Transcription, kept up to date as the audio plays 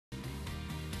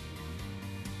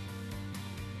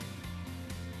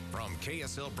From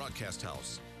KSL Broadcast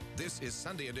House, this is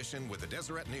Sunday Edition with the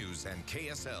Deseret News and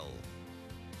KSL.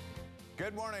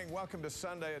 Good morning. Welcome to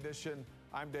Sunday Edition.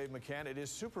 I'm Dave McCann. It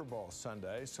is Super Bowl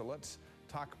Sunday, so let's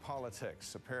talk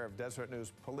politics. A pair of Deseret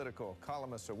News political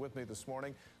columnists are with me this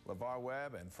morning, LaVarr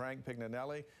Webb and Frank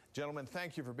Pignanelli. Gentlemen,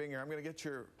 thank you for being here. I'm going to get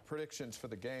your predictions for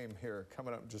the game here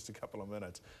coming up in just a couple of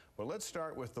minutes. But let's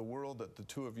start with the world that the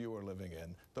two of you are living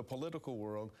in, the political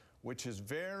world, which is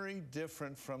very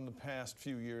different from the past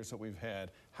few years that we've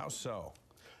had. How so?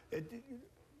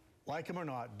 Like him or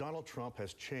not, Donald Trump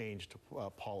has changed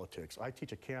politics. I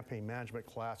teach a campaign management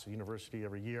class at the university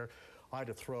every year. I had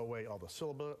to throw away all the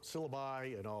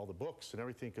syllabi and all the books and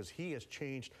everything because he has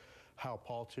changed how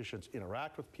politicians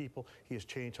interact with people. He has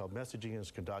changed how messaging is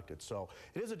conducted. So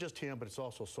it isn't just him, but it's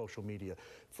also social media.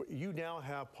 You now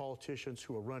have politicians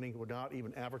who are running without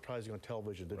even advertising on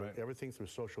television. They're doing everything through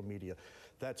social media.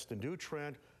 That's the new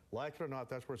trend. Like it or not,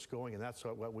 that's where it's going, and that's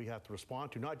what we have to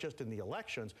respond to, not just in the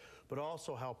elections, but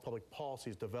also how public policy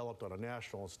is developed on a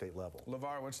national and state level.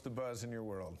 LaVarr, what's the buzz in your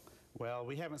world? Well,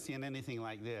 we haven't seen anything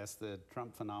like this, the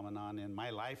Trump phenomenon, in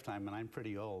my lifetime, and I'm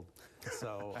pretty old.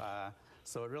 So,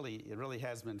 so it really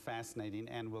has been fascinating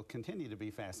and will continue to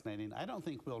be fascinating. I don't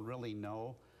think we'll really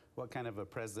know what kind of a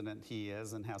president he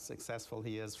is and how successful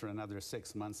he is for another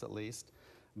 6 months at least,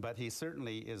 but he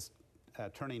certainly is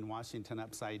turning Washington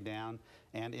upside down,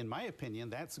 and in my opinion,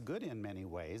 that's good in many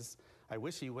ways. I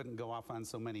wish he wouldn't go off on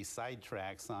so many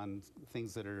sidetracks on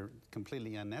things that are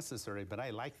completely unnecessary, but I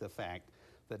like the fact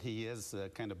that he is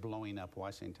kind of blowing up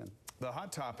Washington. The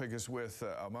hot topic is with,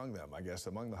 among them, I guess,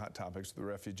 among the hot topics, the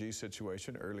refugee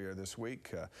situation earlier this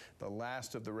week. The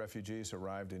last of the refugees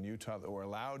arrived in Utah that were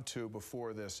allowed to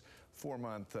before this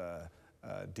 4-month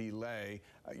delay.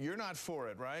 You're not for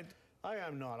it, right? I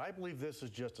am not. I believe this is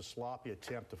just a sloppy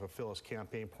attempt to fulfill his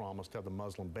campaign promise to have the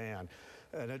Muslim ban,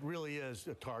 and it really is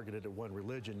targeted at one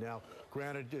religion. Now,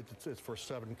 granted, it's for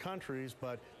 7 countries,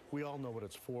 but we all know what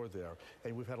it's for there.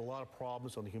 And we've had a lot of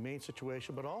problems on the humane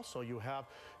situation, but also you have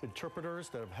interpreters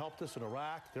that have helped us in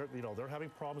Iraq. They're having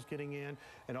problems getting in,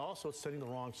 and also it's sending the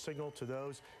wrong signal to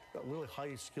those really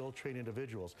highly skilled, trained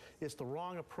individuals. It's the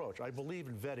wrong approach. I believe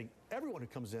in vetting everyone who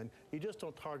comes in. You just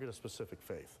don't target a specific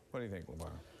faith. What do you think, LaVarr?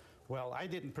 Well, I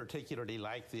didn't particularly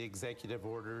like the executive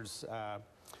orders,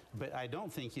 but I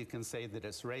don't think you can say that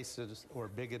it's racist or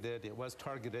bigoted. It was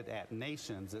targeted at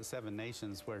nations, at 7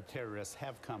 nations where terrorists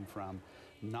have come from,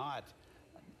 not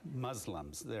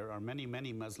Muslims. There are many,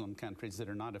 many Muslim countries that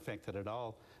are not affected at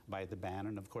all by the ban,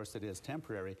 and of course it is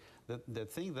temporary. The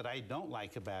thing that I don't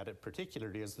like about it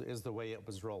particularly is the way it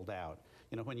was rolled out.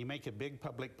 You know, when you make a big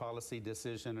public policy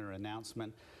decision or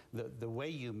announcement, the way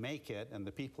you make it and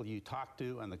the people you talk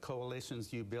to and the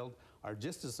coalitions you build are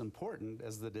just as important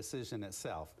as the decision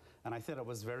itself. And I thought it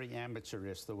was very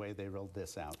amateurish the way they rolled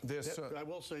this out. I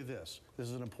will say this. This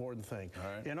is an important thing.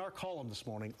 Right. In our column this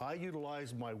morning, I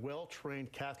utilized my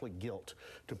well-trained Catholic guilt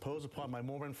to impose upon my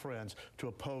Mormon friends to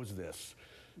oppose this.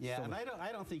 Yeah, so, and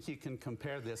I don't think you can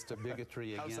compare this to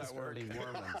bigotry against early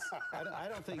Mormons. I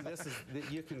don't think that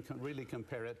you can really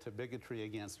compare it to bigotry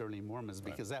against early Mormons,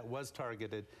 because that was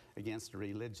targeted against a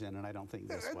religion, and I don't think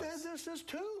this was. This is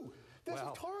too. This is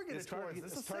targeted towards.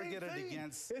 It's targeted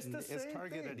against. It's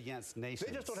targeted against nations.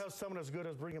 They just don't have someone as good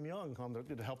as Brigham Young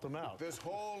to help them out. This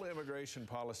whole immigration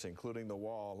policy, including the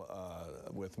wall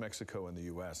with Mexico and the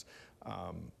U.S.,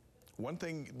 one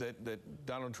thing that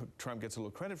Donald Trump gets a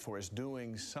little credit for is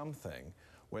doing something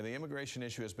where the immigration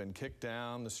issue has been kicked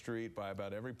down the street by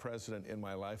about every president in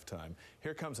my lifetime.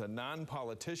 Here comes a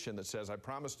non-politician that says, I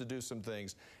promised to do some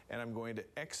things, and I'm going to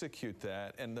execute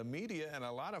that. And the media and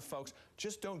a lot of folks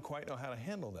just don't quite know how to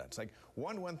handle that. It's like,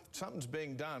 one, when something's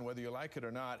being done, whether you like it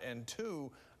or not, and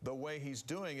 2, the way he's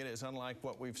doing it is unlike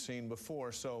what we've seen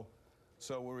before. So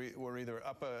we're either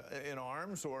up in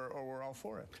arms or we're all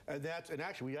for it. And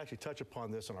actually, we actually touch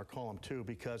upon this in our column too,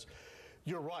 because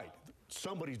you're right.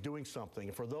 Somebody's doing something.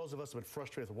 And for those of us who have been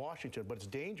frustrated with Washington, but it's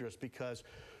dangerous because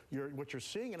what you're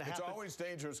seeing, and it's always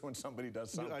dangerous when somebody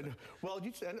does something. Well,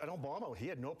 and Obama, he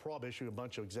had no problem issuing a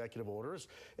bunch of executive orders,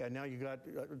 and now you got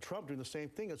Trump doing the same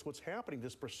thing. That's what's happening.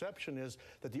 This perception is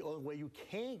that the only way you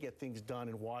can get things done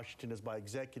in Washington is by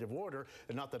executive order,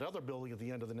 and not that other building at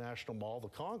the end of the National Mall, the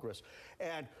Congress.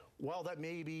 And while that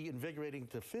may be invigorating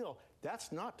to feel,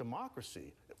 that's not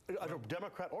democracy, a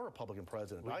Democrat or Republican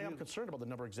president. I am concerned about the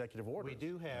number of executive orders. We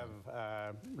do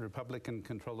have Republican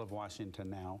control of Washington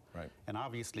now, and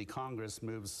obviously usually Congress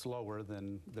moves slower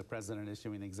than the president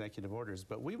issuing executive orders.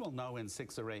 But we will know in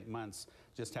 6 or 8 months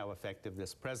just how effective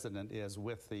this president is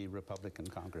with the Republican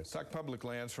Congress. Talk public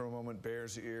lands for a moment.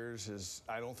 Bears Ears is,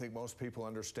 I don't think most people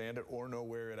understand it or know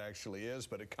where it actually is,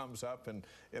 but it comes up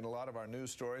in a lot of our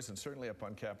news stories and certainly up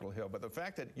on Capitol Hill. But the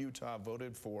fact that Utah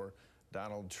voted for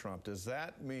Donald Trump, does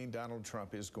that mean Donald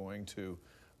Trump is going to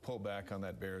pull back on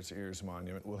that Bears Ears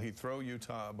monument? Will he throw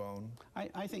Utah a bone?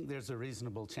 I think there's a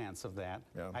reasonable chance of that.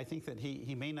 Yeah. I think that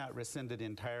he may not rescind it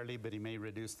entirely, but he may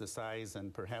reduce the size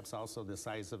and perhaps also the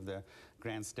size of the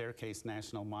Grand Staircase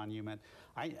National Monument.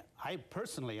 I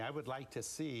personally, I would like to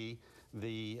see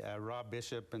the Rob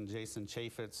Bishop and Jason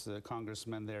Chaffetz,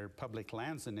 congressmen, their public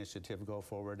lands initiative go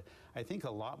forward. I think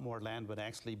a lot more land would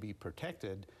actually be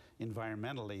protected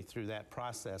environmentally through that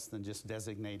process than just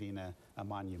designating a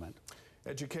monument.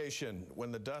 Education.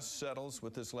 When the dust settles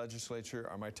with this legislature,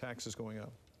 are my taxes going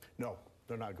up? No,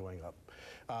 they're not going up.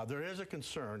 There is a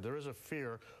concern, there is a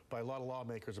fear by a lot of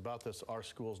lawmakers about this Our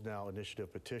Schools Now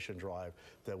initiative petition drive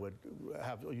that would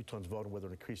have Utahns vote on whether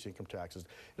to increase income taxes.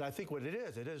 And I think what it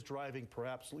is driving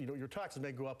perhaps, you know, your taxes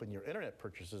may go up in your internet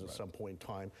purchases at some point in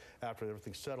time after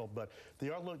everything's settled, but they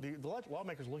are the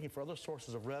lawmakers are looking for other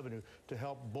sources of revenue to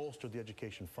help bolster the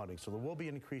education funding. So there will be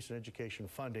an increase in education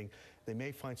funding. They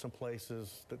may find some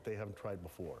places that they haven't tried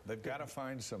before. They've got to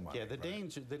find some money. Yeah,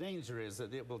 the danger is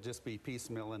that it will just be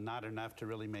piecemeal and not enough to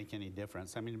really make any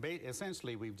difference. I mean,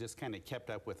 essentially, we've just kind of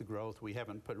kept up with growth. We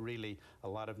haven't put really a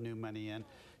lot of new money in.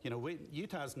 You know,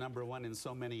 Utah's #1 in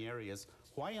so many areas.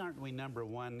 Why aren't we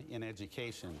 #1 in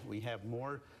education? We have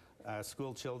more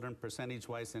school children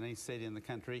percentage-wise than any state in the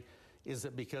country. Is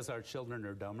it because our children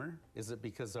are dumber? Is it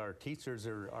because our teachers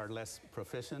are less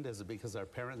proficient? Is it because our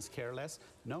parents care less?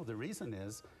 No, the reason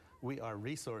is our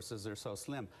resources are so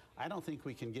slim. I don't think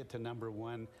we can get to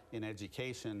 #1 in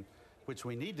education, which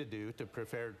we need to do to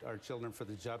prepare our children for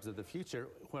the jobs of the future,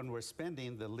 when we're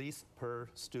spending the least per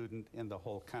student in the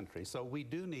whole country. So we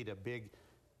do need a big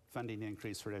funding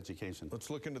increase for education.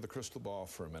 Let's look into the crystal ball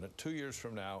for a minute. 2 years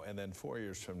from now and then 4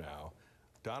 years from now,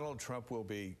 Donald Trump will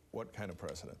be what kind of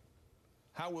president?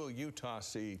 How will Utah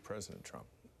see President Trump?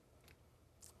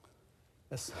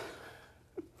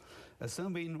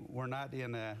 Assuming we're not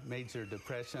in a major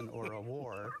depression or a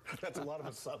war. That's a lot of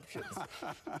assumptions.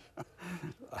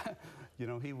 You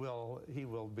know, he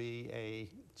will be a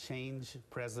change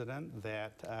president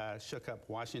that shook up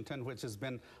Washington, which has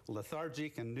been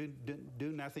lethargic and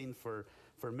do nothing for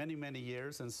many, many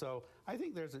years. And so I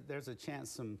think there's a chance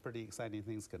some pretty exciting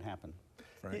things could happen.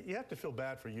 Right. You have to feel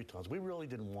bad for Utahns. We really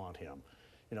didn't want him.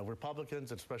 You know,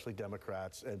 Republicans, and especially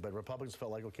Democrats, but Republicans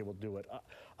felt like, okay, we'll do it.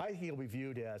 I think he'll be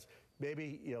viewed as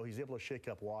maybe, you know, he's able to shake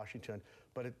up Washington,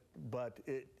 but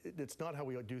it's not how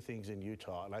we do things in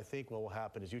Utah. And I think what will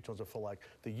happen is Utahns will feel like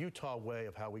the Utah way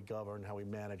of how we govern, how we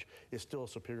manage, is still a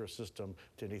superior system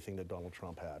to anything that Donald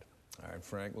Trump had. All right,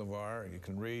 Frank, LaVarr, you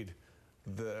can read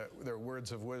their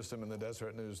words of wisdom in the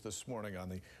Deseret News this morning on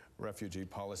the refugee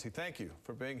policy. Thank you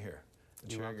for being here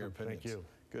and sharing your opinions. Thank you.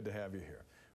 Good to have you here.